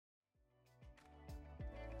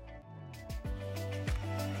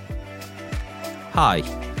Hi,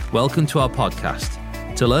 welcome to our podcast.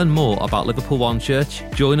 To learn more about Liverpool One Church,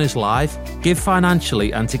 join us live, give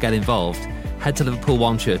financially, and to get involved, head to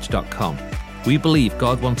liverpoolonechurch.com. We believe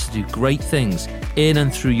God wants to do great things in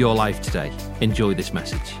and through your life today. Enjoy this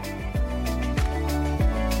message.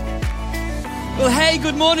 Well, hey,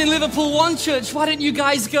 good morning, Liverpool One Church. Why don't you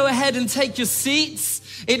guys go ahead and take your seats?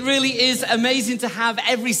 It really is amazing to have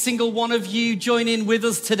every single one of you join in with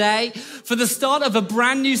us today for the start of a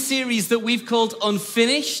brand new series that we've called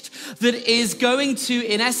Unfinished, that is going to,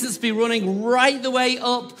 in essence, be running right the way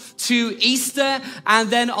up to Easter.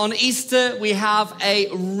 And then on Easter, we have a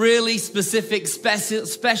really specific,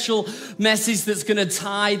 special message that's going to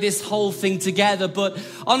tie this whole thing together. But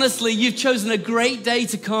honestly, you've chosen a great day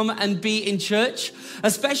to come and be in church,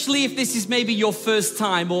 especially if this is maybe your first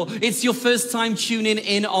time or it's your first time tuning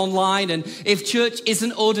in online, and if church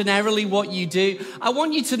isn't ordinarily what you do. I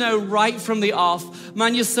want you to know right from the off,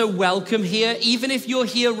 man, you're so welcome here. Even if you're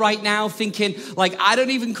here right now thinking, like, I don't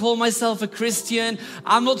even call myself a Christian,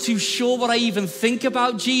 I'm not too sure what I even think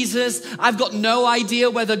about Jesus, I've got no idea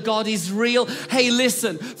whether God is real. Hey,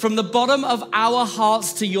 listen, from the bottom of our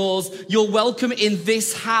hearts to yours, you're welcome in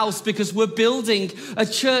this house, because we're building a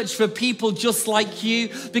church for people just like you,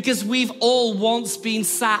 because we've all once been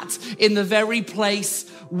sat in the very place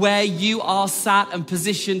where you are sat and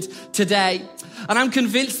positioned today. And I'm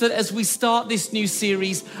convinced that as we start this new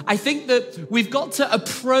series, I think that we've got to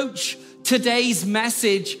approach today's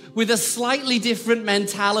message with a slightly different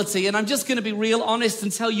mentality. And I'm just going to be real honest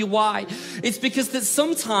and tell you why. It's because that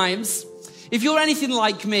sometimes, if you're anything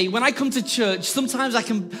like me, when I come to church, sometimes I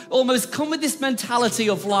can almost come with this mentality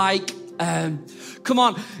of like, come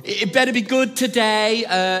on, it better be good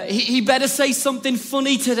today. He better say something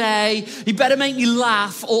funny today. He better make me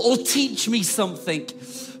laugh or teach me something.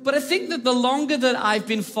 But I think that the longer that I've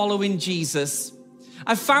been following Jesus,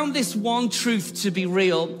 I've found this one truth to be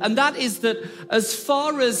real. And that is that as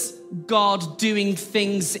far as God doing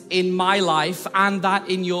things in my life and that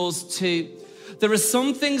in yours too, there are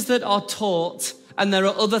some things that are taught and there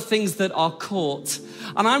are other things that are caught.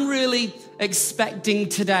 And I'm really expecting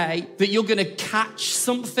today that you're going to catch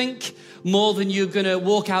something more than you're going to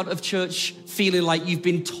walk out of church feeling like you've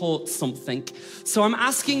been taught something. So I'm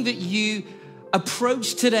asking that you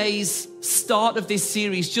approach today's start of this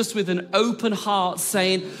series just with an open heart,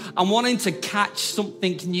 saying, I'm wanting to catch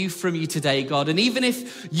something new from you today, God. And even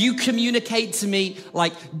if you communicate to me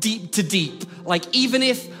like deep to deep, like even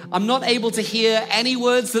if I'm not able to hear any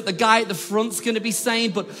words that the guy at the front's going to be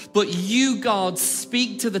saying, but you, God,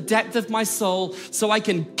 speak to the depth of my soul so I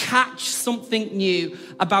can catch something new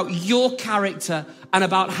about your character and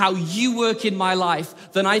about how you work in my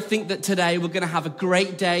life, then I think that today we're going to have a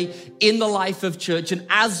great day in the life of church. And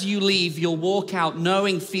as you leave, you'll walk out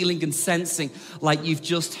knowing, feeling, and sensing like you've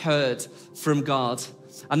just heard from God.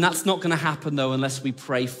 And that's not going to happen, though, unless we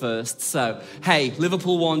pray first. So, hey,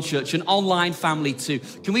 Liverpool One Church, an online family too.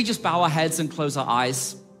 Can we just bow our heads and close our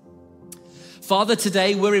eyes? Father,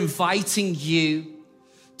 today we're inviting you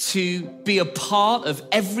to be a part of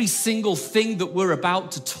every single thing that we're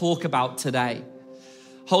about to talk about today.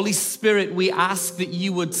 Holy Spirit, we ask that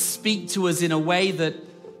you would speak to us in a way that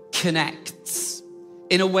connects,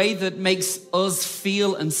 in a way that makes us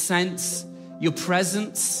feel and sense your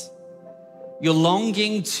presence, your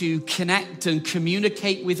longing to connect and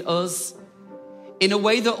communicate with us in a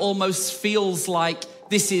way that almost feels like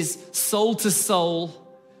this is soul to soul,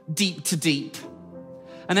 deep to deep.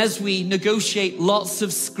 And as we negotiate lots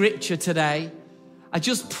of scripture today, I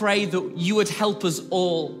just pray that you would help us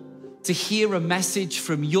all to hear a message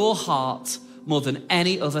from your heart more than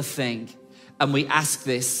any other thing. And we ask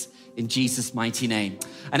this in Jesus' mighty name.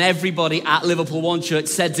 And everybody at Liverpool One Church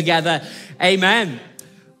said together, amen.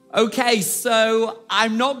 Okay, so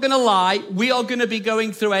I'm not gonna lie, we are gonna be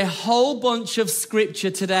going through a whole bunch of scripture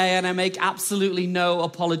today, and I make absolutely no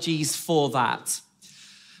apologies for that.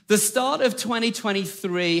 The start of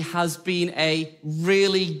 2023 has been a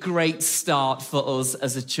really great start for us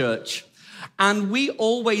as a church. And we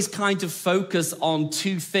always kind of focus on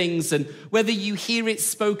two things, and whether you hear it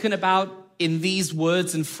spoken about in these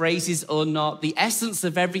words and phrases or not, the essence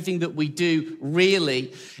of everything that we do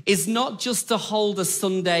really is not just to hold a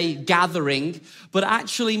Sunday gathering, but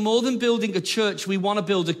actually more than building a church, we want to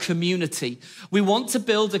build a community. We want to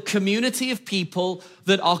build a community of people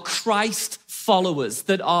that are Christ followers,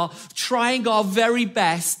 that are trying our very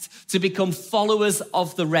best to become followers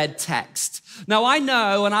of the red text. Now I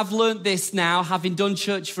know, and I've learned this now, having done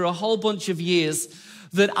church for a whole bunch of years,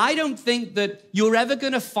 that I don't think that you're ever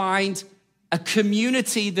going to find a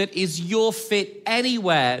community that is your fit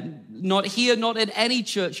anywhere, not here, not in any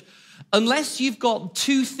church, unless you've got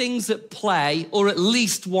two things at play, or at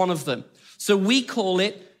least one of them. So we call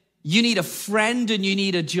it, you need a friend and you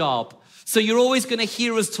need a job. So you're always going to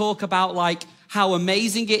hear us talk about like how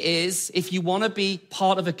amazing it is if you want to be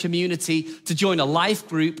part of a community to join a life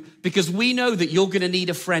group, because we know that you're going to need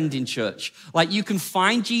a friend in church. Like you can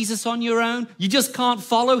find Jesus on your own. You just can't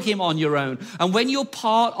follow him on your own. And when you're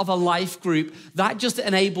part of a life group, that just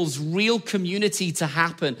enables real community to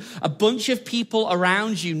happen. A bunch of people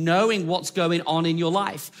around you knowing what's going on in your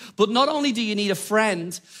life. But not only do you need a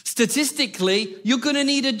friend, statistically, you're going to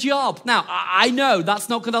need a job. Now, I know that's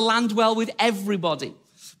not going to land well with everybody.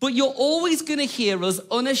 But you're always going to hear us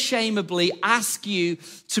unashamedly ask you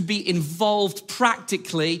to be involved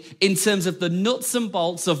practically in terms of the nuts and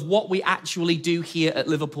bolts of what we actually do here at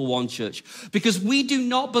Liverpool One Church. Because we do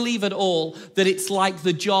not believe at all that it's like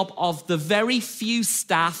the job of the very few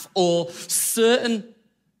staff or certain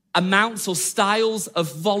amounts or styles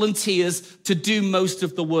of volunteers to do most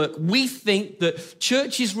of the work. We think that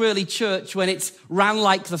church is really church when it's ran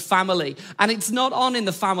like the family. And it's not on in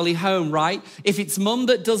the family home, right? If it's mum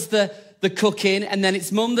that does the cooking, and then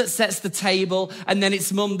it's mum that sets the table, and then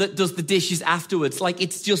it's mum that does the dishes afterwards. Like,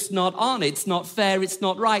 it's just not on. It's not fair. It's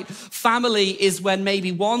not right. Family is when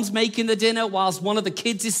maybe one's making the dinner whilst one of the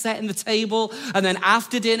kids is setting the table, and then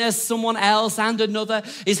after dinner, someone else and another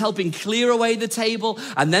is helping clear away the table,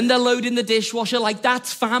 and then they're loading the dishwasher. Like,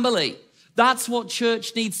 that's family. That's what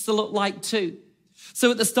church needs to look like too. So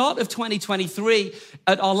at the start of 2023,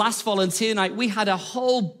 at our last volunteer night, we had a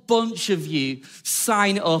whole bunch of you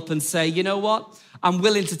sign up and say, you know what? I'm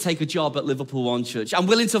willing to take a job at Liverpool One Church. I'm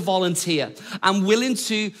willing to volunteer. I'm willing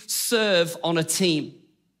to serve on a team.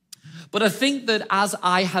 But I think that as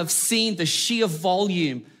I have seen the sheer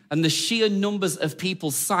volume and the sheer numbers of people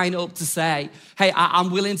sign up to say, hey,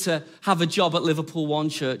 I'm willing to have a job at Liverpool One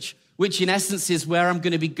Church, which in essence is where I'm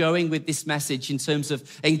going to be going with this message in terms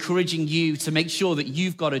of encouraging you to make sure that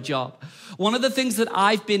you've got a job. One of the things that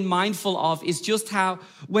I've been mindful of is just how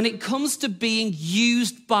when it comes to being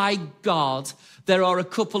used by God, there are a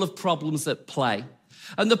couple of problems at play.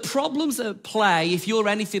 And the problems at play, if you're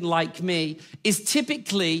anything like me, is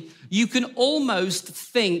typically you can almost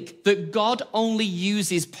think that God only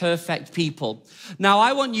uses perfect people. Now,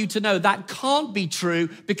 I want you to know that can't be true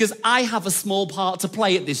because I have a small part to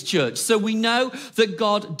play at this church. So we know that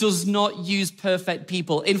God does not use perfect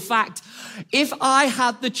people. In fact, if I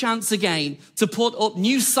had the chance again to put up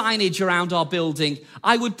new signage around our building,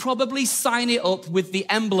 I would probably sign it up with the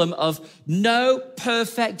emblem of no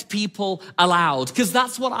perfect people allowed, because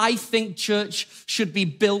that's what I think church should be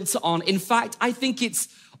built on. In fact, I think it's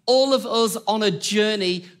all of us on a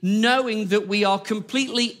journey knowing that we are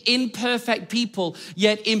completely imperfect people,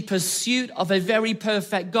 yet in pursuit of a very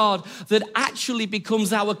perfect God, that actually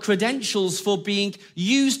becomes our credentials for being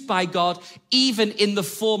used by God, even in the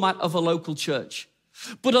format of a local church.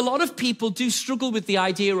 But a lot of people do struggle with the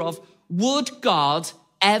idea of, would God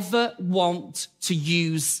ever want to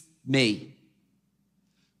use me?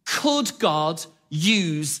 Could God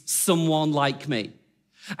use someone like me?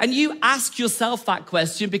 And you ask yourself that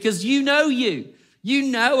question because you know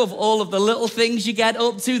of all of the little things you get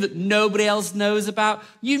up to that nobody else knows about.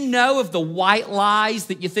 You know of the white lies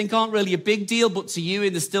that you think aren't really a big deal, but to you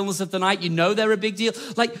in the stillness of the night, you know they're a big deal.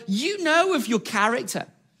 Like, you know of your character.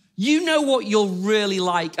 You know what you're really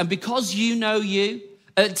like. And because you know you,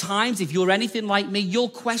 at times, if you're anything like me, you'll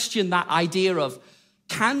question that idea of,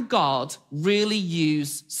 can God really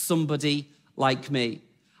use somebody like me?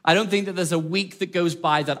 I don't think that there's a week that goes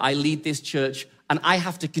by that I lead this church and I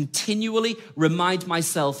have to continually remind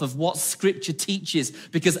myself of what Scripture teaches,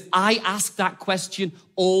 because I ask that question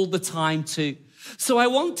all the time too. So I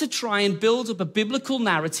want to try and build up a biblical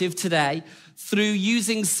narrative today through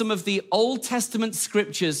using some of the Old Testament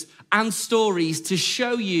scriptures and stories to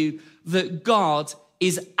show you that God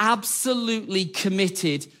is absolutely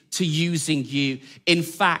committed to using you. In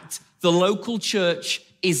fact, the local church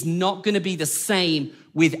is not going to be the same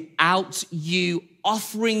without you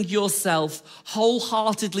offering yourself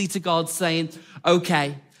wholeheartedly to God, saying,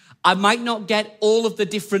 okay, I might not get all of the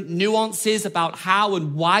different nuances about how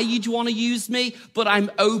and why you'd want to use me, but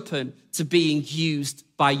I'm open to being used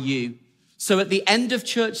by you. So at the end of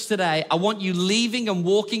church today, I want you leaving and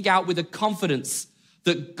walking out with a confidence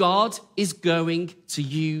that God is going to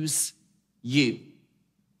use you.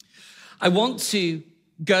 I want to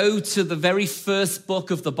go to the very first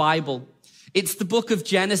book of the Bible. It's the book of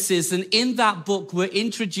Genesis, and in that book, we're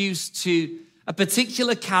introduced to a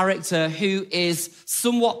particular character who is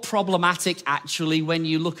somewhat problematic, actually, when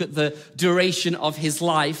you look at the duration of his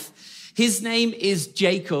life. His name is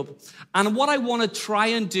Jacob. And what I want to try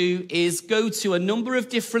and do is go to a number of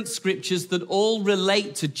different scriptures that all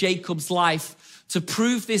relate to Jacob's life to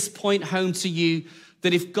prove this point home to you,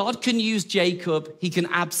 that if God can use Jacob, he can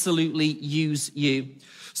absolutely use you.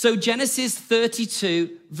 So Genesis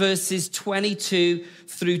 32 verses 22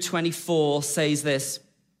 through 24 says this.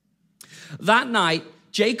 That night,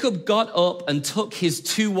 Jacob got up and took his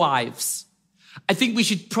 2 wives. I think we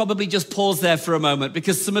should probably just pause there for a moment,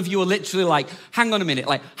 because some of you are literally like, hang on a minute,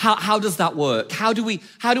 like, how does that work? How do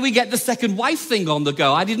we get the second wife thing on the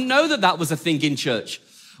go? I didn't know that was a thing in church.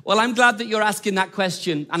 Well, I'm glad that you're asking that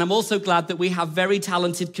question. And I'm also glad that we have very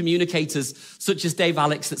talented communicators such as Dave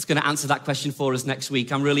Alex that's going to answer that question for us next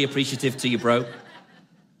week. I'm really appreciative to you, bro.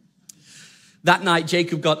 That night,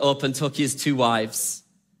 Jacob got up and took his 2 wives,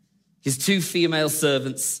 his 2 female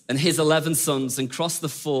servants, and his 11 sons, and crossed the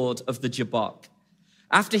ford of the Jabbok.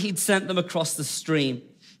 After he'd sent them across the stream,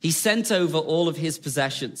 he sent over all of his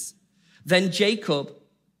possessions. Then Jacob,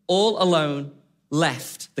 all alone,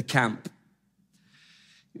 left the camp.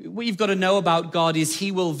 What you've got to know about God is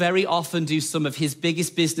he will very often do some of his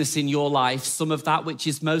biggest business in your life, some of that which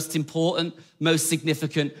is most important, most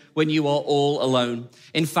significant when you are all alone.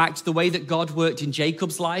 In fact, the way that God worked in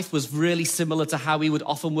Jacob's life was really similar to how he would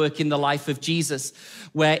often work in the life of Jesus,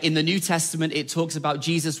 where in the New Testament, it talks about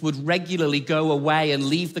Jesus would regularly go away and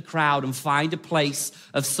leave the crowd and find a place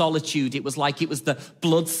of solitude. It was like it was the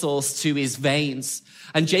blood source to his veins.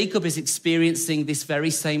 And Jacob is experiencing this very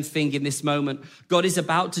same thing in this moment. God is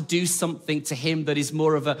about to do something to him that is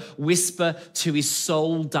more of a whisper to his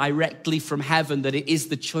soul directly from heaven, that it is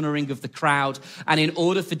the chunnering of the crowd. And in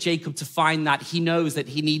order for Jacob to find that, he knows that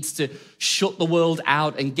he needs to shut the world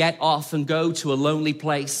out and get off and go to a lonely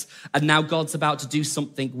place. And now God's about to do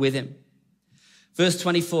something with him. Verse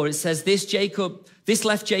 24, it says, This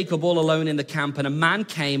left Jacob all alone in the camp, and a man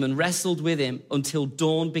came and wrestled with him until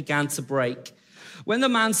dawn began to break. When the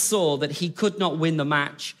man saw that he could not win the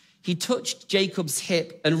match, he touched Jacob's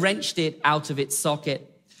hip and wrenched it out of its socket.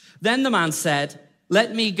 Then the man said,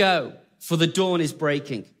 Let me go, for the dawn is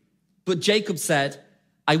breaking. But Jacob said,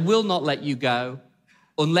 I will not let you go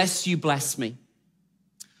unless you bless me.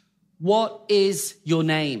 What is your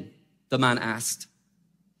name? The man asked.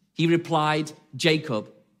 He replied, Jacob.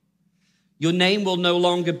 Your name will no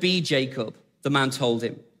longer be Jacob, the man told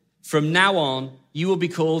him. From now on, you will be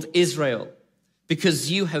called Israel,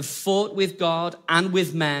 because you have fought with God and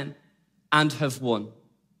with men and have won.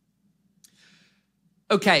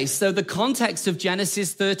 Okay, so the context of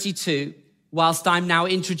Genesis 32, whilst I'm now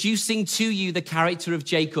introducing to you the character of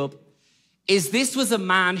Jacob, is this was a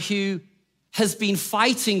man who has been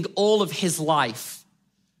fighting all of his life.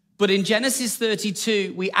 But in Genesis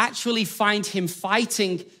 32, we actually find him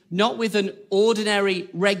fighting not with an ordinary,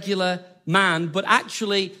 regular man, but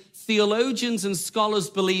actually theologians and scholars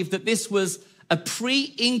believe that this was a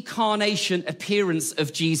pre-incarnation appearance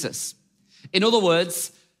of Jesus. In other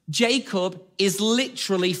words, Jacob is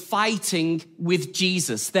literally fighting with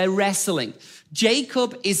Jesus. They're wrestling.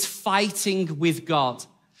 Jacob is fighting with God.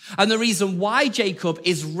 And the reason why Jacob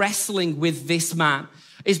is wrestling with this man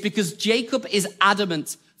is because Jacob is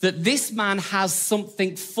adamant that this man has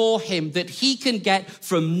something for him that he can get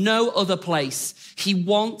from no other place. He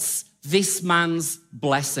wants this man's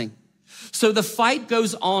blessing. So the fight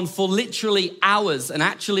goes on for literally hours. And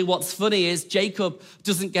actually what's funny is Jacob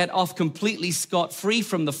doesn't get off completely scot-free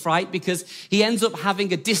from the fight, because he ends up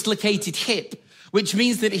having a dislocated hip, which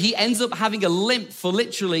means that he ends up having a limp for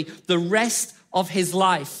literally the rest of his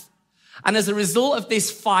life. And as a result of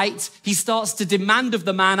this fight, he starts to demand of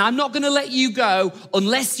the man, I'm not going to let you go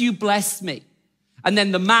unless you bless me. And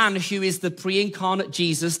then the man, who is the pre-incarnate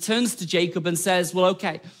Jesus, turns to Jacob and says, well,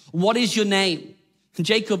 okay, what is your name? And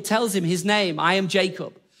Jacob tells him his name, I am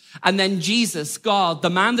Jacob. And then Jesus, God, the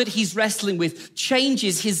man that he's wrestling with,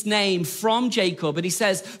 changes his name from Jacob. And he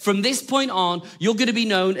says, from this point on, you're going to be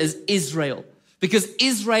known as Israel. Because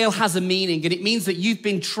Israel has a meaning, and it means that you've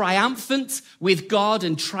been triumphant with God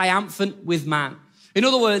and triumphant with man. In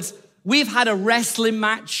other words, we've had a wrestling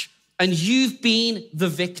match and you've been the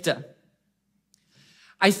victor.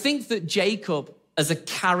 I think that Jacob, as a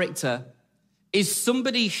character, is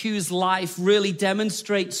somebody whose life really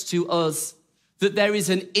demonstrates to us that there is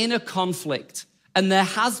an inner conflict, and there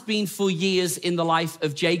has been for years in the life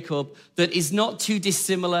of Jacob, that is not too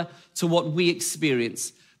dissimilar to what we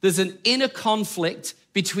experience. There's an inner conflict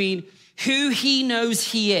between who he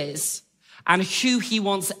knows he is and who he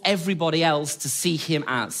wants everybody else to see him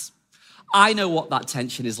as. I know what that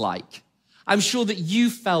tension is like. I'm sure that you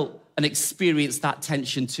felt and experienced that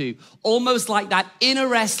tension too. Almost like that inner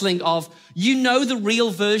wrestling of, you know the real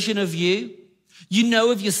version of you. You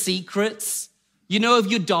know of your secrets. You know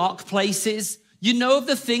of your dark places. You know of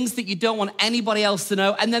the things that you don't want anybody else to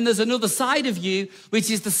know. And then there's another side of you,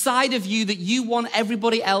 which is the side of you that you want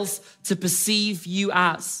everybody else to perceive you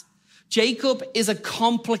as. Jacob is a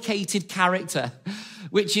complicated character,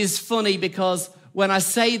 which is funny because when I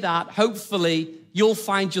say that, hopefully you'll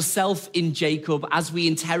find yourself in Jacob as we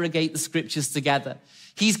interrogate the scriptures together.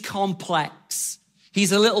 He's complex.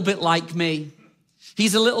 He's a little bit like me.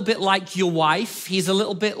 He's a little bit like your wife. He's a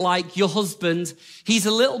little bit like your husband. He's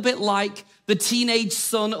a little bit like the teenage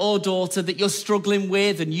son or daughter that you're struggling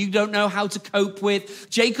with and you don't know how to cope with.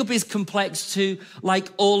 Jacob is complex too, like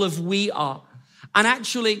all of we are. And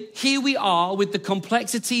actually, here we are with the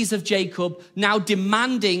complexities of Jacob now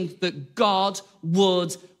demanding that God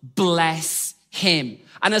would bless him.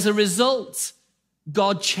 And as a result,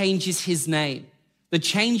 God changes his name. The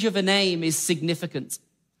change of a name is significant,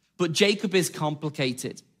 but Jacob is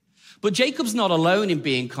complicated. But Jacob's not alone in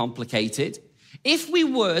being complicated. If we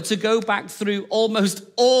were to go back through almost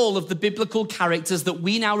all of the biblical characters that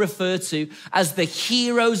we now refer to as the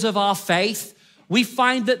heroes of our faith, we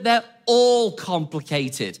find that they're all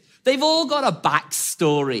complicated. They've all got a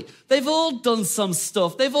backstory. They've all done some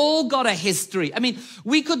stuff. They've all got a history. I mean,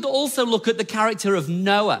 we could also look at the character of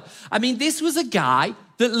Noah. I mean, this was a guy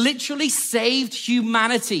that literally saved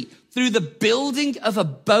humanity through the building of a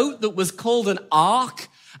boat that was called an ark.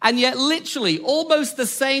 And yet literally almost the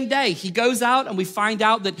same day, he goes out and we find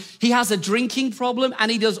out that he has a drinking problem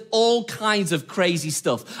and he does all kinds of crazy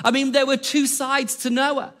stuff. I mean, there were two sides to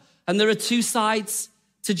Noah and there are two sides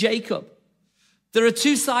to Jacob. There are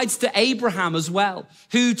two sides to Abraham as well,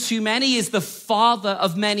 who to many is the father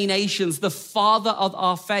of many nations, the father of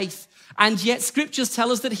our faith. And yet scriptures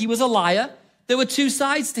tell us that he was a liar. There were two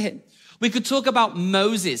sides to him. We could talk about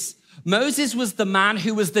Moses. Moses was the man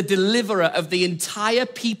who was the deliverer of the entire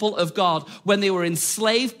people of God when they were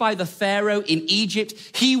enslaved by the Pharaoh in Egypt.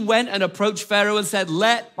 He went and approached Pharaoh and said,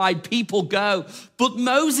 "Let my people go." But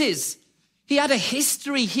Moses, he had a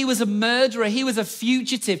history. He was a murderer. He was a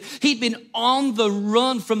fugitive. He'd been on the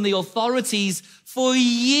run from the authorities for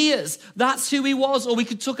years. That's who he was. Or we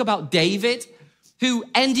could talk about David, who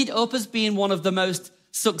ended up as being one of the most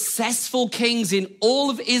successful kings in all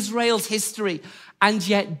of Israel's history. And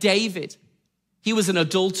yet David, he was an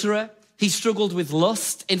adulterer. He struggled with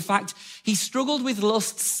lust. In fact, he struggled with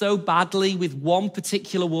lust so badly with one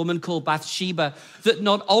particular woman called Bathsheba that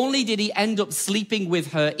not only did he end up sleeping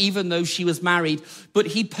with her, even though she was married, but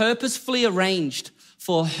he purposefully arranged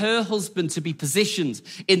for her husband to be positioned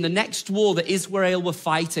in the next war that Israel were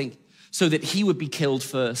fighting so that he would be killed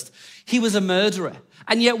first. He was a murderer.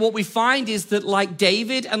 And yet what we find is that like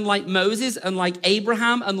David and like Moses and like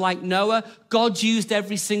Abraham and like Noah, God used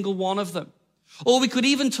every single one of them. Or we could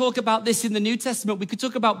even talk about this in the New Testament. We could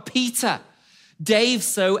talk about Peter. Dave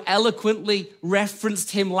so eloquently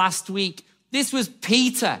referenced him last week. This was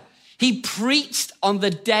Peter. He preached on the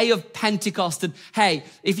day of Pentecost. And hey,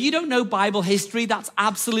 if you don't know Bible history, that's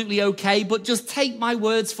absolutely okay, but just take my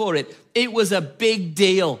words for it. It was a big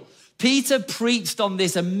deal. Peter preached on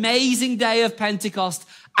this amazing day of Pentecost,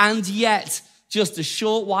 and yet just a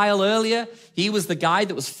short while earlier, he was the guy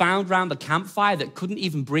that was found around the campfire that couldn't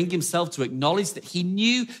even bring himself to acknowledge that he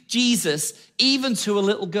knew Jesus, even to a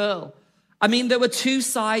little girl. I mean, there were two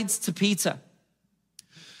sides to Peter.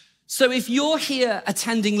 So if you're here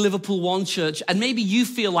attending Liverpool One Church, and maybe you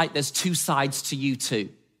feel like there's two sides to you too.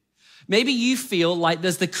 Maybe you feel like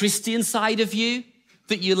there's the Christian side of you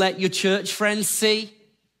that you let your church friends see.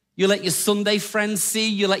 You let your Sunday friends see,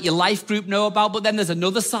 you let your life group know about, but then there's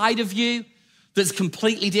another side of you that's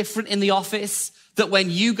completely different in the office, that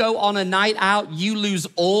when you go on a night out, you lose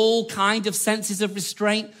all kind of senses of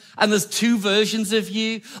restraint. And there's two versions of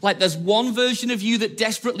you. Like there's one version of you that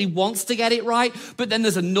desperately wants to get it right, but then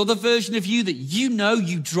there's another version of you that you know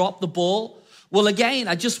you dropped the ball. Well, again,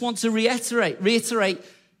 I just want to reiterate,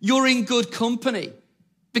 you're in good company,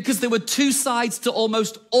 because there were two sides to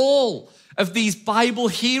almost all of these Bible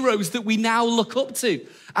heroes that we now look up to.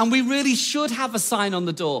 And we really should have a sign on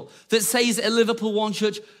the door that says at Liverpool One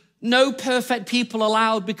Church, no perfect people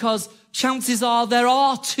allowed, because chances are there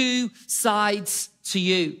are two sides to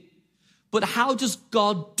you. But how does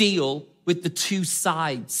God deal with the two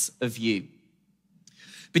sides of you?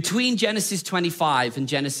 Between Genesis 25 and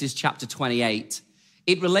Genesis chapter 28,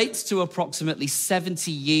 it relates to approximately 70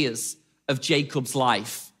 years of Jacob's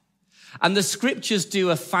life. And the scriptures do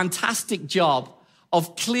a fantastic job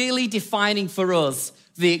of clearly defining for us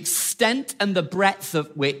the extent and the breadth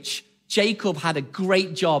of which Jacob had a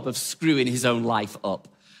great job of screwing his own life up.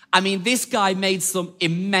 I mean, this guy made some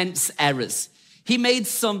immense errors. He made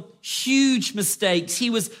some huge mistakes. He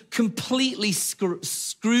was completely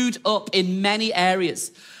screwed up in many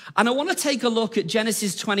areas. And I want to take a look at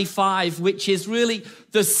Genesis 25, which is really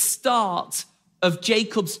the start of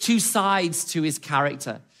Jacob's two sides to his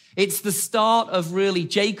character. It's the start of really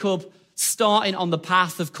Jacob starting on the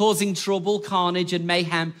path of causing trouble, carnage, and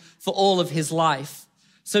mayhem for all of his life.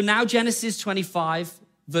 So now Genesis 25,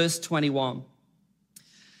 verse 21.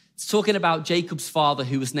 It's talking about Jacob's father,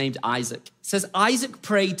 who was named Isaac. It says, Isaac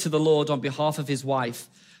prayed to the Lord on behalf of his wife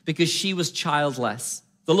because she was childless.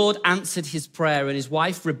 The Lord answered his prayer, and his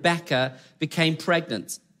wife Rebekah became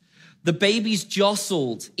pregnant. The babies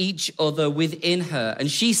jostled each other within her, and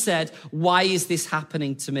she said, why is this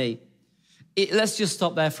happening to me? Let's just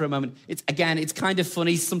stop there for a moment. It's kind of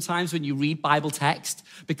funny sometimes when you read Bible text,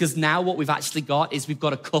 because now what we've actually got is we've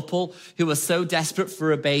got a couple who are so desperate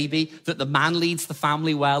for a baby that the man leads the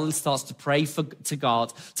family well and starts to pray to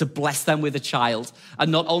God to bless them with a child.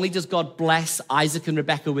 And not only does God bless Isaac and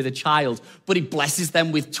Rebekah with a child, but he blesses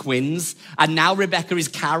them with twins. And now Rebekah is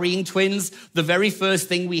carrying twins. The very first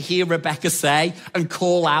thing we hear Rebekah say and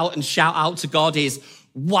call out and shout out to God is,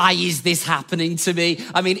 why is this happening to me?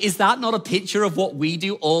 I mean, is that not a picture of what we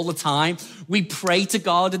do all the time? We pray to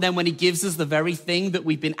God, and then when he gives us the very thing that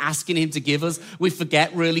we've been asking him to give us, we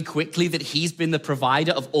forget really quickly that he's been the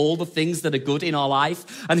provider of all the things that are good in our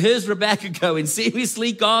life. And here's Rebekah going,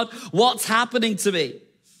 seriously, God, what's happening to me?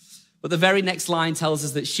 But the very next line tells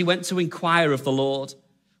us that she went to inquire of the Lord,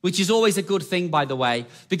 which is always a good thing, by the way,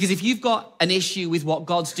 because if you've got an issue with what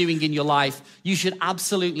God's doing in your life, you should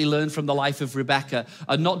absolutely learn from the life of Rebekah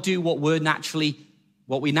and not do what we naturally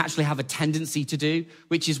have a tendency to do,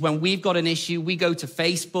 which is when we've got an issue, we go to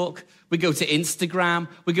Facebook, we go to Instagram,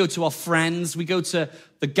 we go to our friends, we go to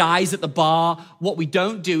the guys at the bar. What we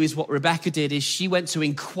don't do is what Rebekah did, is she went to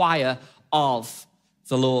inquire of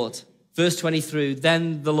the Lord. Verse 23,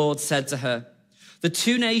 then the Lord said to her, the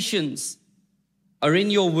two nations are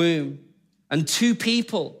in your womb, and two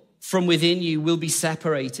people from within you will be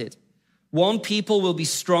separated. One people will be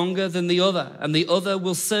stronger than the other, and the other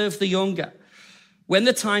will serve the younger. When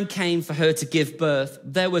the time came for her to give birth,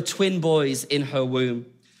 there were twin boys in her womb.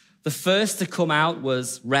 The first to come out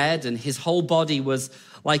was red, and his whole body was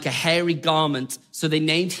like a hairy garment, so they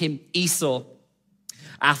named him Esau.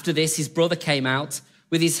 After this, his brother came out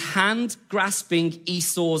with his hand grasping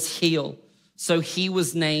Esau's heel, so he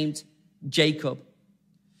was named Jacob.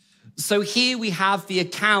 So here we have the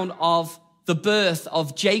account of the birth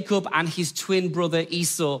of Jacob and his twin brother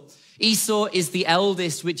Esau. Esau is the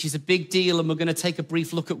eldest, which is a big deal, and we're going to take a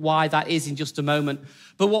brief look at why that is in just a moment.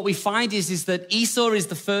 But what we find is that Esau is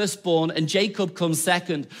the firstborn and Jacob comes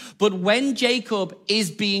second. But when Jacob is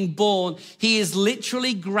being born, he is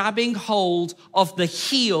literally grabbing hold of the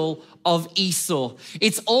heel of Esau.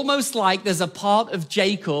 It's almost like there's a part of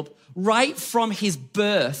Jacob right from his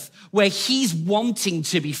birth where he's wanting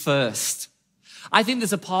to be first. I think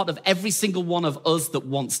there's a part of every single one of us that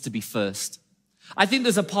wants to be first. I think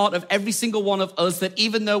there's a part of every single one of us that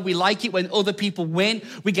even though we like it when other people win,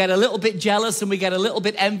 we get a little bit jealous and we get a little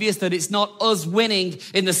bit envious that it's not us winning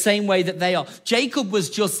in the same way that they are. Jacob was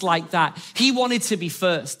just like that. He wanted to be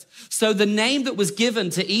first. So the name that was given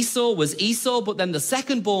to Esau was Esau, but then the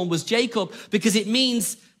second born was Jacob because it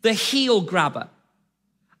means the heel grabber.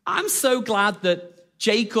 I'm so glad that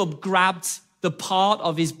Jacob grabbed the part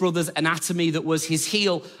of his brother's anatomy that was his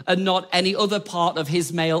heel and not any other part of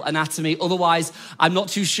his male anatomy. Otherwise, I'm not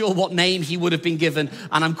too sure what name he would have been given,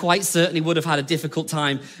 and I'm quite certain he would have had a difficult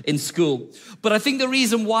time in school. But I think the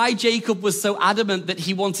reason why Jacob was so adamant that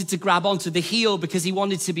he wanted to grab onto the heel because he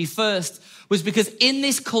wanted to be first was because in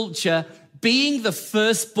this culture, being the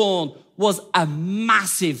firstborn was a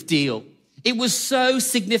massive deal. It was so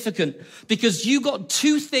significant because you got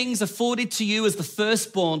two things afforded to you as the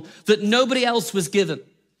firstborn that nobody else was given.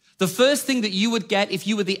 The first thing that you would get if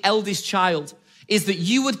you were the eldest child is that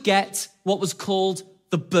you would get what was called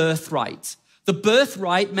the birthright. The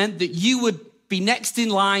birthright meant that you would be next in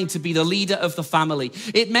line to be the leader of the family.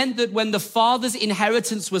 It meant that when the father's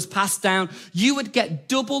inheritance was passed down, you would get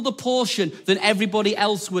double the portion than everybody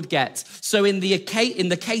else would get. So in the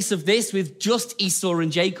case of this, with just Esau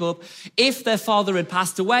and Jacob, if their father had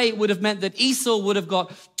passed away, it would have meant that Esau would have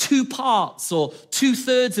got 2 parts or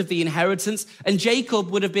 2/3 of the inheritance, and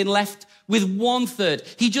Jacob would have been left with 1/3.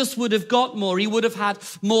 He just would have got more. He would have had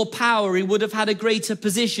more power. He would have had a greater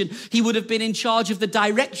position. He would have been in charge of the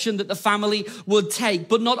direction that the family would take.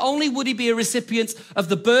 But not only would he be a recipient of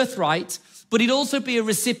the birthright, but he'd also be a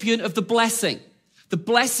recipient of the blessing. The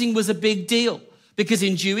blessing was a big deal Because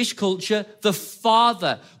in Jewish culture, the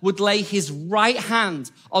father would lay his right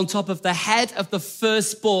hand on top of the head of the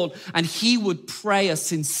firstborn, and he would pray a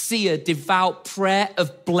sincere, devout prayer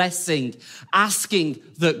of blessing, asking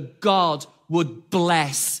that God would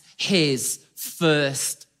bless his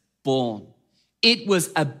firstborn. It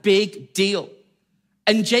was a big deal.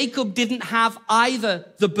 And Jacob didn't have either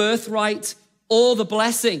the birthright or the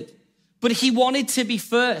blessing, but he wanted to be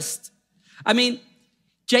first. I mean,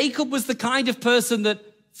 Jacob was the kind of person that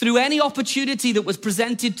through any opportunity that was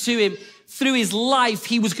presented to him through his life,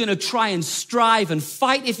 he was going to try and strive and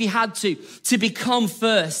fight if he had to become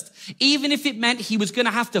first, even if it meant he was going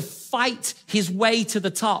to have to fight his way to the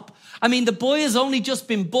top. I mean, the boy has only just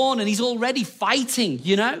been born and he's already fighting,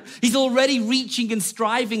 you know? He's already reaching and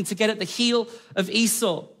striving to get at the heel of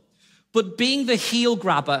Esau. But being the heel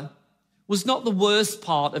grabber was not the worst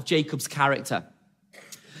part of Jacob's character.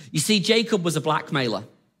 You see, Jacob was a blackmailer.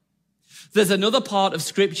 There's another part of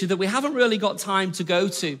scripture that we haven't really got time to go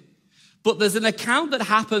to, but there's an account that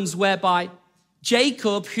happens whereby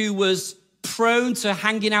Jacob, who was prone to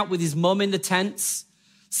hanging out with his mum in the tents,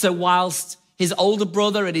 so whilst his older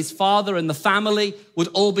brother and his father and the family would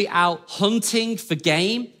all be out hunting for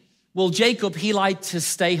game, well, Jacob, he liked to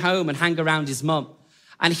stay home and hang around his mum,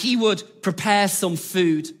 and he would prepare some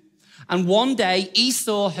food. And one day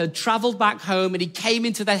Esau had traveled back home and he came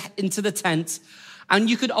into the tent, and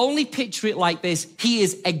you could only picture it like this. He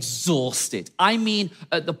is exhausted. I mean,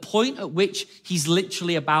 at the point at which he's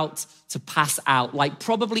literally about to pass out, like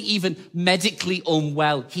probably even medically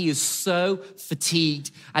unwell. He is so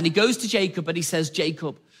fatigued. And he goes to Jacob and he says,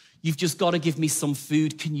 Jacob, you've just got to give me some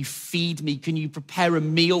food. Can you feed me? Can you prepare a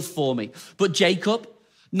meal for me? But Jacob,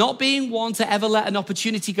 not being one to ever let an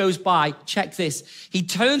opportunity goes by, check this. He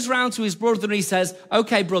turns around to his brother and he says,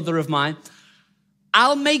 okay, brother of mine,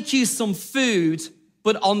 I'll make you some food,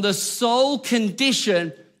 but on the sole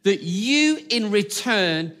condition that you in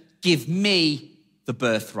return give me the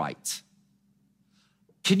birthright.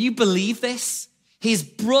 Can you believe this? His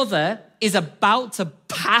brother is about to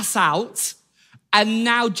pass out, and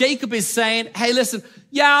now Jacob is saying, hey, listen,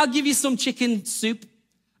 yeah, I'll give you some chicken soup.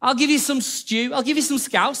 I'll give you some stew. I'll give you some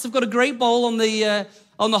scouts. I've got a great bowl on the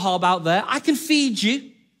hob out there. I can feed you.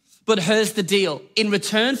 But here's the deal. In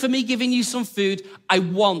return for me giving you some food, I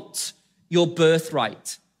want your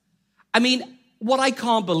birthright. I mean, what I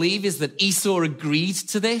can't believe is that Esau agreed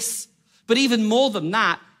to this. But even more than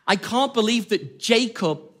that, I can't believe that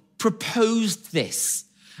Jacob proposed this.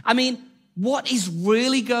 I mean, what is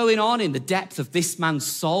really going on in the depth of this man's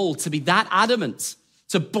soul to be that adamant,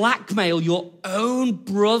 to blackmail your own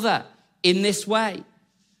brother in this way?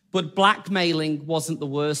 But blackmailing wasn't the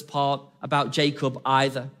worst part about Jacob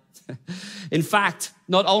either. In fact,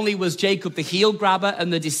 not only was Jacob the heel grabber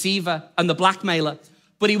and the deceiver and the blackmailer,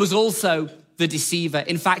 but he was also the deceiver.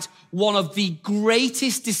 In fact, one of the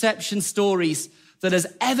greatest deception stories that has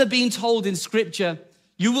ever been told in scripture,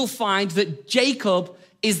 you will find that Jacob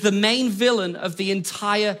is the main villain of the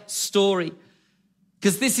entire story.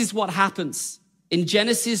 Because this is what happens in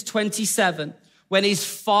Genesis 27, when his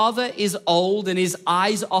father is old and his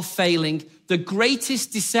eyes are failing. The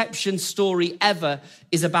greatest deception story ever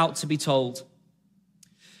is about to be told.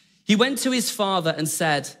 He went to his father and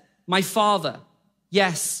said, my father.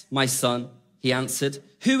 Yes, my son, he answered.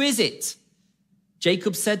 Who is it?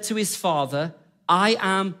 Jacob said to his father, I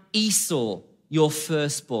am Esau, your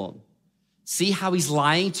firstborn. See how he's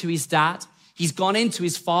lying to his dad? He's gone into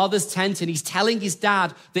his father's tent and he's telling his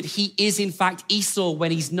dad that he is in fact Esau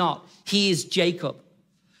when he's not. He is Jacob.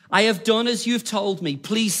 I have done as you've told me.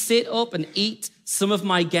 Please sit up and eat some of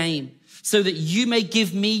my game so that you may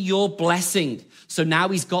give me your blessing. So now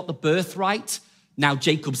he's got the birthright. Now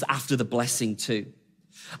Jacob's after the blessing too.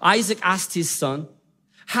 Isaac asked his son,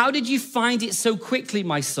 how did you find it so quickly,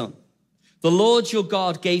 my son? The Lord your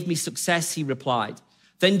God gave me success, he replied.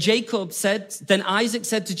 Then Isaac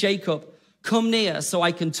said to Jacob, come near so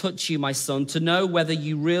I can touch you, my son, to know whether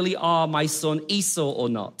you really are my son Esau or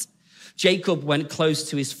not. Jacob went close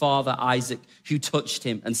to his father Isaac, who touched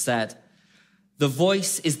him and said, the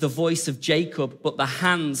voice is the voice of Jacob, but the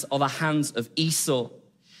hands are the hands of Esau.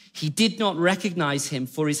 He did not recognize him,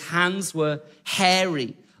 for his hands were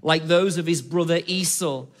hairy, like those of his brother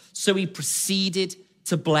Esau. So he proceeded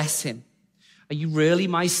to bless him. Are you really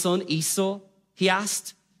my son Esau? He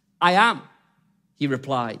asked. I am, he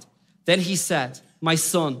replied. Then he said, my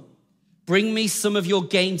son, bring me some of your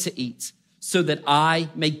game to eat, so that I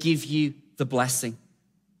may give you the blessing.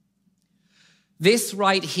 This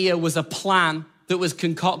right here was a plan that was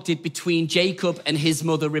concocted between Jacob and his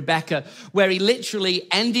mother Rebekah, where he literally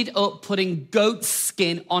ended up putting goat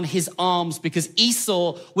skin on his arms because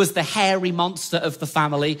Esau was the hairy monster of the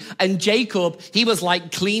family, and Jacob, he was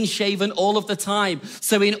like clean shaven all of the time.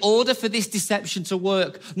 So in order for this deception to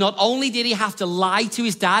work, not only did he have to lie to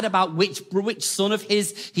his dad about which son of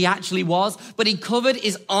his he actually was, but he covered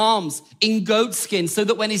his arms in goat skin so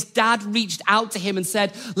that when his dad reached out to him and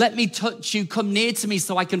said, "Let me touch you, come near to me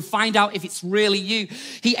so I can find out if it's really you,"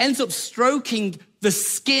 he ends up stroking the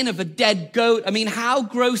skin of a dead goat. I mean, how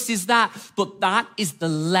gross is that? But that is the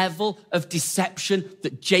level of deception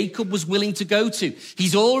that Jacob was willing to go to.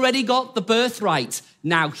 He's already got the birthright.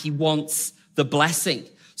 Now he wants the blessing.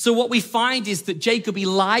 So what we find is that Jacob, he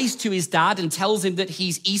lies to his dad and tells him that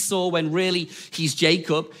he's Esau when really he's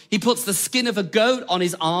Jacob. He puts the skin of a goat on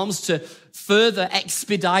his arms to further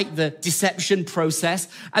expedite the deception process.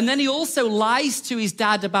 And then he also lies to his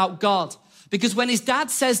dad about God. Because when his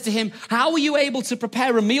dad says to him, "How were you able to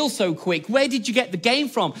prepare a meal so quick? Where did you get the game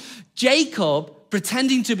from?" Jacob,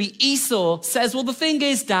 pretending to be Esau, says, "Well, the thing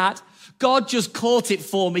is, Dad, God just caught it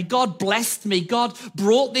for me. God blessed me. God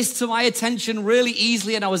brought this to my attention really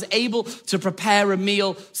easily, and I was able to prepare a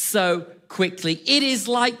meal so quickly." It is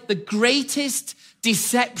like the greatest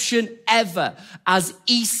deception ever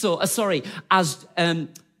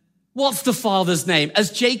what's the father's name?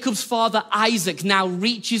 As Jacob's father, Isaac, now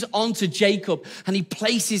reaches onto Jacob and he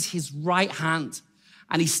places his right hand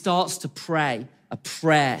and he starts to pray a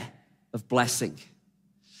prayer of blessing.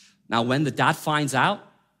 Now, when the dad finds out,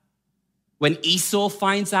 when Esau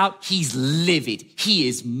finds out, he's livid. He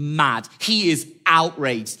is mad. He is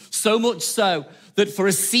outraged. So much so that for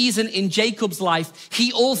a season in Jacob's life,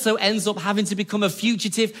 he also ends up having to become a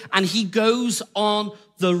fugitive and he goes on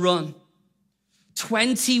the run.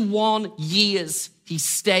 21 years he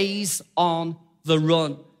stays on the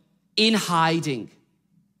run, in hiding.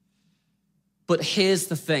 But here's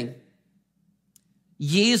the thing.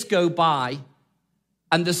 Years go by,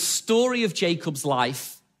 and the story of Jacob's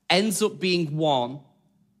life ends up being one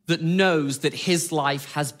that knows that his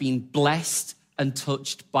life has been blessed and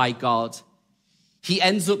touched by God. He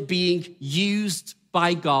ends up being used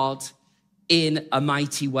by God in a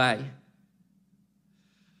mighty way.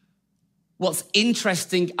 What's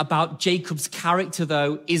interesting about Jacob's character,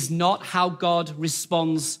 though, is not how God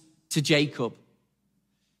responds to Jacob,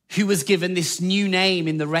 who was given this new name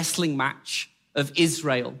in the wrestling match of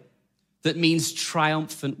Israel that means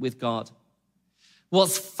triumphant with God.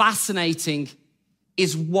 What's fascinating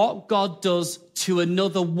is what God does to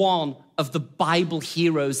another one of the Bible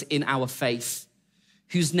heroes in our faith,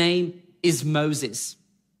 whose name is Moses.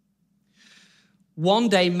 One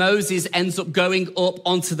day, Moses ends up going up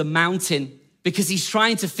onto the mountain because he's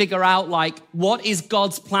trying to figure out, what is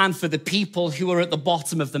God's plan for the people who are at the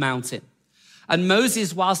bottom of the mountain? And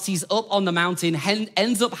Moses, whilst he's up on the mountain,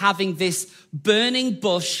 ends up having this burning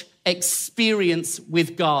bush experience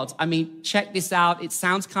with God. I mean, check this out. It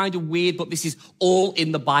sounds kind of weird, but this is all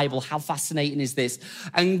in the Bible. How fascinating is this?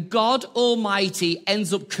 And God Almighty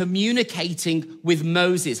ends up communicating with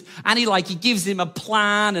Moses. And he gives him a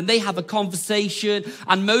plan and they have a conversation.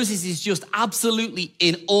 And Moses is just absolutely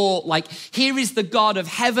in awe. Here is the God of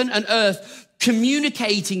heaven and earth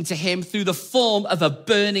communicating to him through the form of a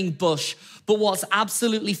burning bush. But what's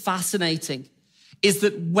absolutely fascinating is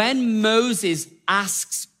that when Moses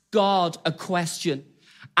asks God a question,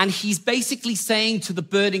 and he's basically saying to the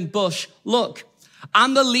burning bush, "Look,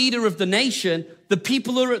 I'm the leader of the nation. The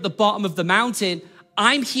people are at the bottom of the mountain.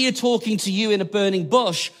 I'm here talking to you in a burning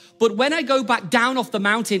bush. But when I go back down off the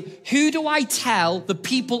mountain, who do I tell the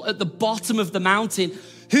people at the bottom of the mountain?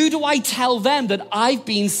 Who do I tell them that I've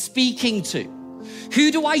been speaking to?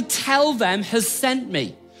 Who do I tell them has sent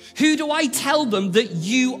me? Who do I tell them that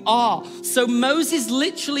you are?" So Moses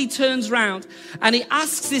literally turns around and he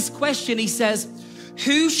asks this question. He says,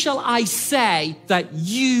 "Who shall I say that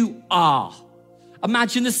you are?"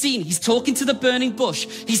 Imagine the scene. He's talking to the burning bush.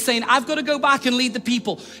 He's saying, "I've got to go back and lead the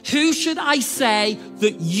people. Who should I say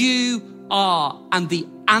that you are?" And the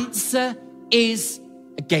answer is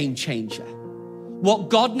a game changer. What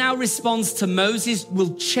God now responds to Moses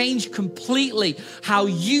will change completely how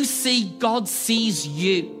you see God sees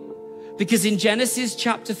you. Because in Genesis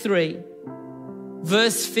chapter 3,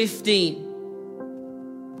 verse 15,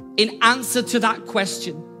 in answer to that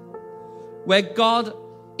question, where God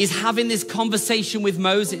is having this conversation with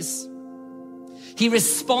Moses, he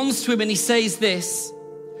responds to him and he says this,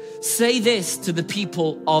 "Say this to the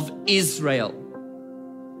people of Israel,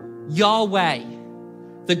 Yahweh,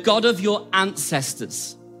 the God of your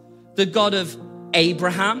ancestors, the God of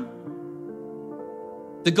Abraham,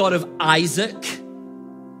 the God of Isaac,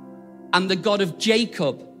 and the God of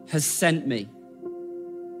Jacob has sent me.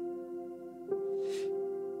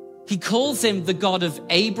 He calls him the God of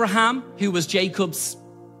Abraham, who was Jacob's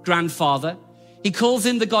grandfather. He calls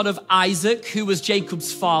him the God of Isaac, who was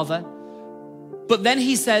Jacob's father. But then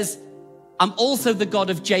he says, I'm also the God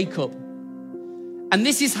of Jacob. And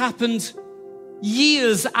this has happened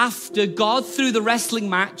years after God, through the wrestling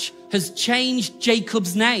match, has changed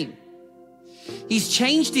Jacob's name. He's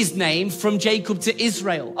changed his name from Jacob to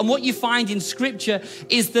Israel. And what you find in scripture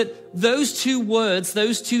is that those two words,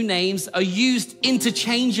 those two names are used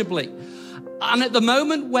interchangeably. And at the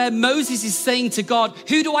moment where Moses is saying to God,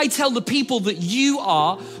 who do I tell the people that you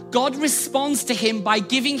are? God responds to him by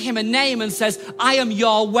giving him a name and says, I am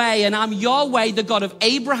Yahweh, and I'm Yahweh, the God of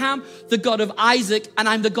Abraham, the God of Isaac, and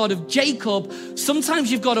I'm the God of Jacob.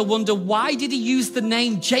 Sometimes you've got to wonder, why did he use the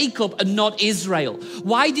name Jacob and not Israel?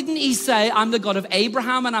 Why didn't he say, I'm the God of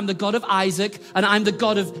Abraham, and I'm the God of Isaac, and I'm the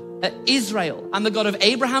God of Israel? I'm the God of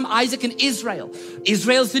Abraham, Isaac, and Israel.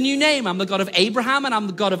 Israel's the new name. I'm the God of Abraham, and I'm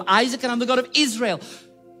the God of Isaac, and I'm the God of Israel.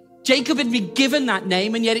 Jacob had been given that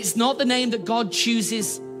name, and yet it's not the name that God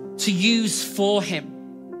chooses to use for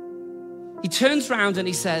him. He turns around and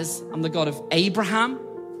he says, I'm the God of Abraham,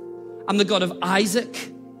 I'm the God of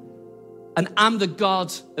Isaac, and I'm the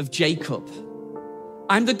God of Jacob.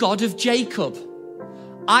 I'm the God of Jacob.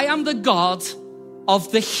 I am the God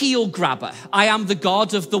of the heel grabber. I am the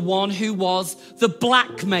God of the one who was the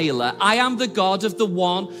blackmailer. I am the God of the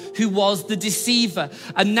one who was the deceiver.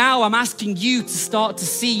 And now I'm asking you to start to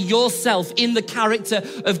see yourself in the character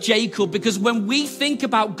of Jacob, because when we think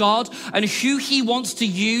about God and who he wants to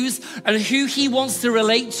use and who he wants to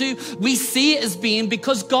relate to, we see it as being,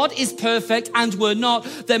 because God is perfect and we're not,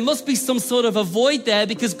 there must be some sort of a void there,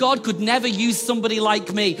 because God could never use somebody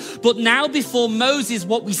like me. But now before Moses,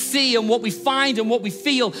 what we see and what we find and what we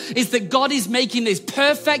feel is that God is making this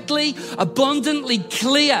perfectly, abundantly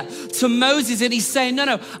clear to Moses. And he's saying,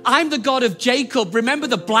 no, I'm the God of Jacob. Remember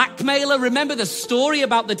the blackmailer? Remember the story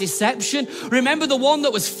about the deception? Remember the one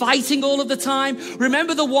that was fighting all of the time?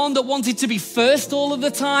 Remember the one that wanted to be first all of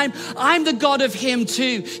the time? I'm the God of him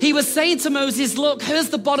too. He was saying to Moses, look, here's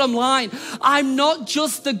the bottom line. I'm not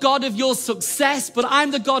just the God of your success, but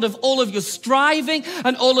I'm the God of all of your striving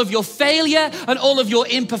and all of your failure and all of your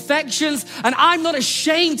imperfections. And I'm not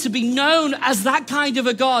ashamed to be known as that kind of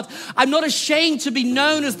a God. I'm not ashamed to be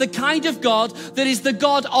known as the kind of God that is the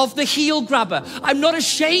God of the heel grabber. I'm not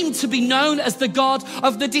ashamed to be known as the God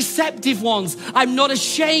of the deceptive ones. I'm not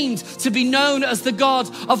ashamed to be known as the God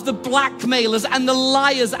of the blackmailers and the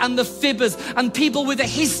liars and the fibbers and people with a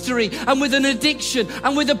history and with an addiction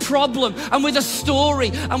and with a problem and with a story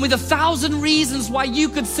and with 1,000 reasons why you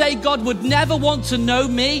could say God would never want to know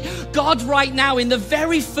me. God right now, in the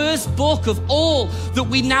very first book of all that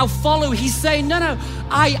we now follow, he's saying, no,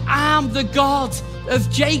 I am the God of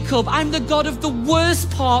Jacob. I'm the God of the worst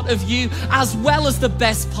part of you as well as the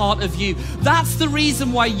best part of you. That's the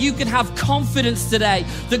reason why you can have confidence today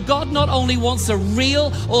that God not only wants a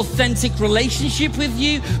real, authentic relationship with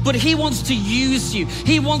you, but he wants to use you.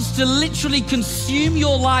 He wants to literally consume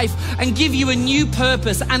your life and give you a new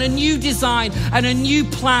purpose and a new design and a new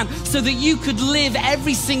plan so that you could live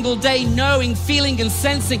every single day knowing, feeling, and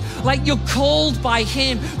sensing like you're called by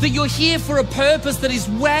him, that you're here for a purpose that is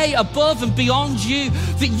way above and beyond you,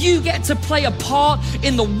 that you get to play a part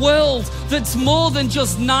in the world that's more than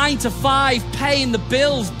just 9 to 5, paying the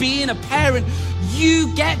bills, being a parent.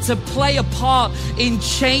 You get to play a part in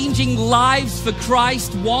changing lives for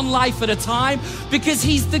Christ, one life at a time, because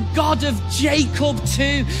he's the God of Jacob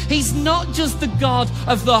too. He's not just the God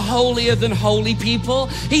of the holier than holy people.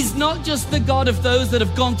 He's not just the God of those that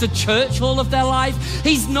have gone to church all of their life.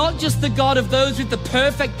 He's not just the God of those with the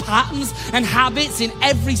perfect patterns and habits in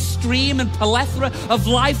every stream and plethora of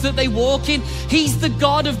life that they walk in. He's the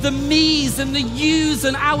God of the me's and the you's,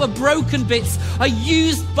 and our broken bits are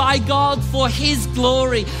used by God for his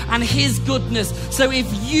glory and his goodness. So if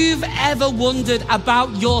you've ever wondered about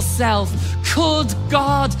yourself, could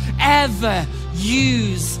God ever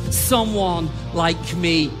use someone like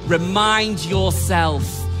me? Remind yourself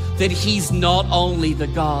that he's not only the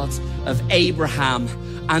God of Abraham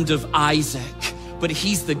and of Isaac, but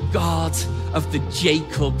he's the God of the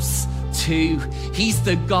Jacobs too. He's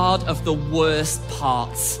the God of the worst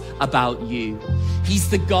parts about you. He's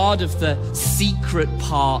the God of the secret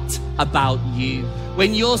part about you.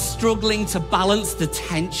 When you're struggling to balance the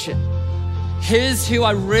tension, here's who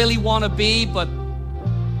I really want to be, but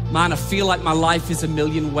man, I feel like my life is a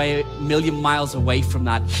million miles away from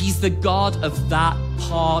that. He's the God of that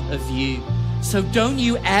part of you. So don't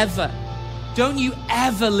you ever,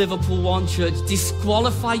 Liverpool One Church,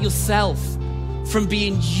 disqualify yourself from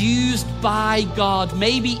being used by God,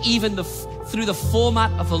 maybe even through the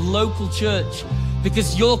format of a local church,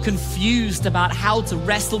 because you're confused about how to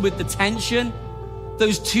wrestle with the tension,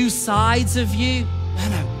 those two sides of you.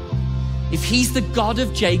 No. If he's the God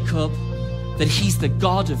of Jacob, then he's the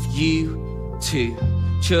God of you too.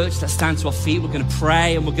 Church, let's stand to our feet. We're going to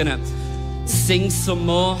pray and we're going to sing some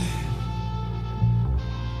more.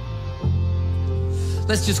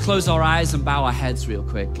 Let's just close our eyes and bow our heads real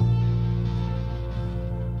quick.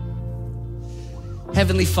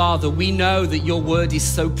 Heavenly Father, we know that your word is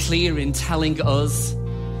so clear in telling us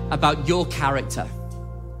about your character.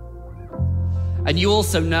 And you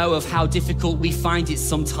also know of how difficult we find it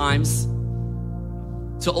sometimes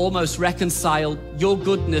to almost reconcile your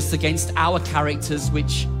goodness against our characters,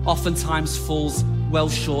 which oftentimes falls well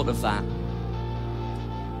short of that.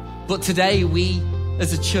 But today we,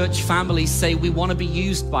 as a church family, say we want to be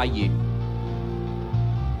used by you.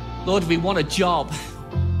 Lord, we want a job.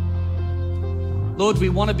 Lord, we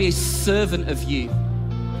want to be a servant of you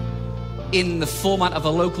in the format of a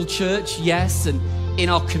local church, yes, and in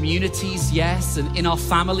our communities, yes, and in our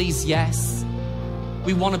families, yes.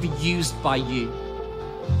 We want to be used by you.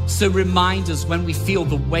 So remind us when we feel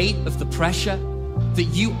the weight of the pressure that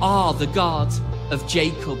you are the God of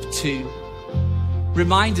Jacob too.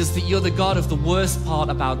 Remind us that you're the God of the worst part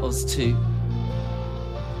about us too.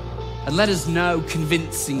 And let us know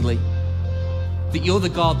convincingly that you're the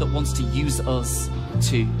God that wants to use us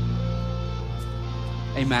too.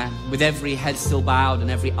 Amen. With every head still bowed and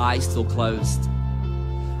every eye still closed,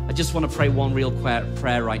 I just want to pray one real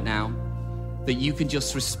prayer right now, that you can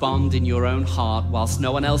just respond in your own heart whilst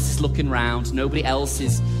no one else is looking around. Nobody else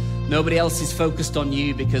is focused on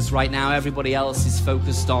you, because right now everybody else is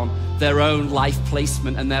focused on their own life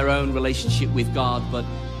placement and their own relationship with God. But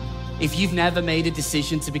if you've never made a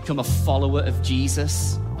decision to become a follower of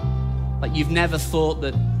Jesus, like you've never thought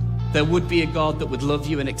that there would be a God that would love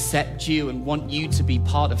you and accept you and want you to be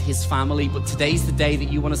part of his family, but today's the day that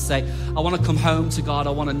you want to say, I want to come home to God,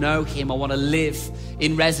 I want to know him, I want to live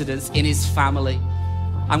in residence in his family.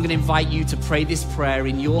 I'm going to invite you to pray this prayer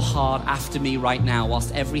in your heart after me right now,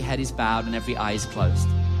 whilst every head is bowed and every eye is closed.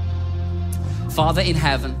 Father in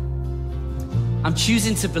heaven, I'm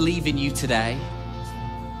choosing to believe in you today,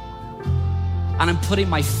 and I'm putting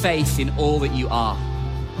my faith in all that you are.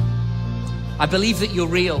 I believe that you're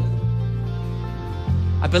real.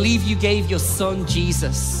 I believe you gave your son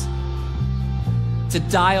Jesus to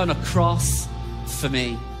die on a cross for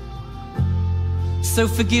me. So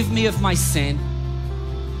forgive me of my sin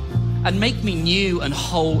and make me new and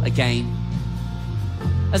whole again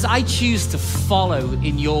as I choose to follow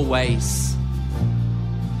in your ways.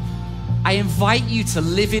 I invite you to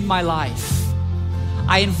live in my life.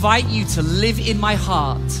 I invite you to live in my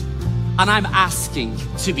heart, and I'm asking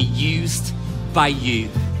to be used by you.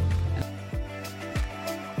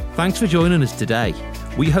 Thanks for joining us today.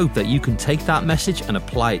 We hope that you can take that message and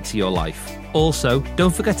apply it to your life. Also,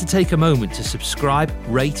 don't forget to take a moment to subscribe,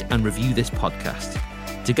 rate and review this podcast.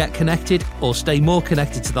 To get connected or stay more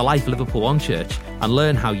connected to the life of Liverpool One Church and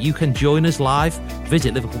learn how you can join us live,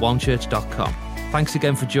 visit liverpoolonechurch.com. Thanks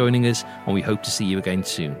again for joining us, and we hope to see you again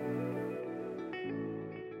soon.